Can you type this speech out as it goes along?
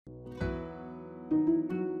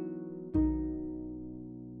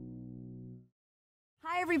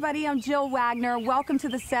everybody, I'm Jill Wagner. Welcome to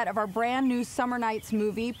the set of our brand new Summer Nights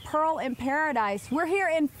movie, Pearl in Paradise. We're here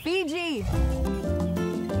in Fiji.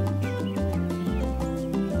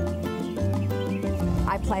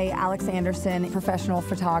 I play Alex Anderson, professional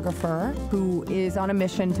photographer who is on a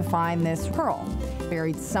mission to find this pearl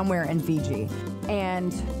buried somewhere in Fiji.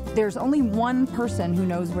 And there's only one person who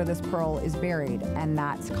knows where this pearl is buried, and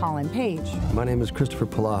that's Colin Page. My name is Kristoffer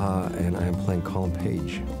Polaha, and I am playing Colin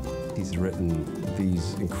Page. He's written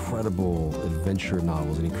these incredible adventure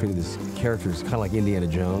novels, and he created this character. It's kind of like Indiana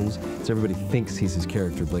Jones. So everybody thinks he's his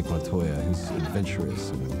character, Blake Montoya, who's adventurous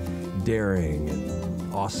and daring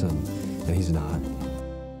and awesome, and he's not.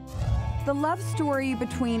 The love story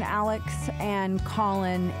between Alex and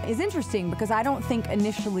Colin is interesting because I don't think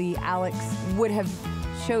initially Alex would have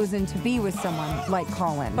chosen to be with someone like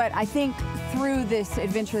Colin. But I think through this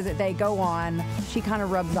adventure that they go on, she kind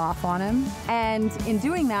of rubs off on him. And in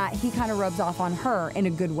doing that, he kind of rubs off on her in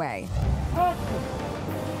a good way.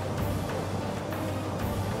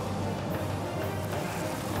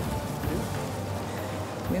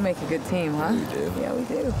 We make a good team, huh? We do. Yeah, we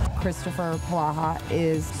do. Kristoffer Polaha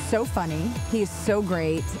is so funny. He is so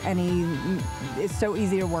great, and he is so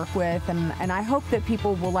easy to work with, and I hope that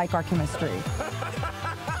people will like our chemistry.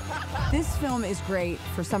 This film is great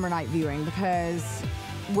for summer night viewing because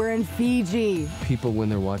we're in Fiji. People, when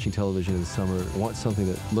they're watching television in the summer, want something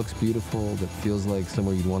that looks beautiful, that feels like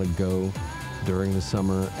somewhere you'd want to go during the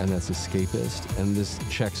summer, and that's escapist, and this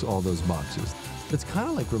checks all those boxes. It's kind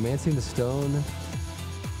of like Romancing the Stone.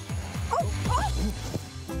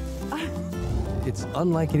 It's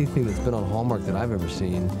unlike anything that's been on Hallmark that I've ever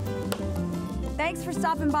seen. Thanks for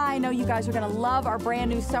stopping by. I know you guys are going to love our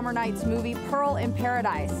brand new Summer Nights movie, Pearl in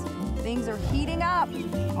Paradise. Things are heating up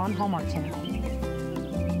on Hallmark Channel.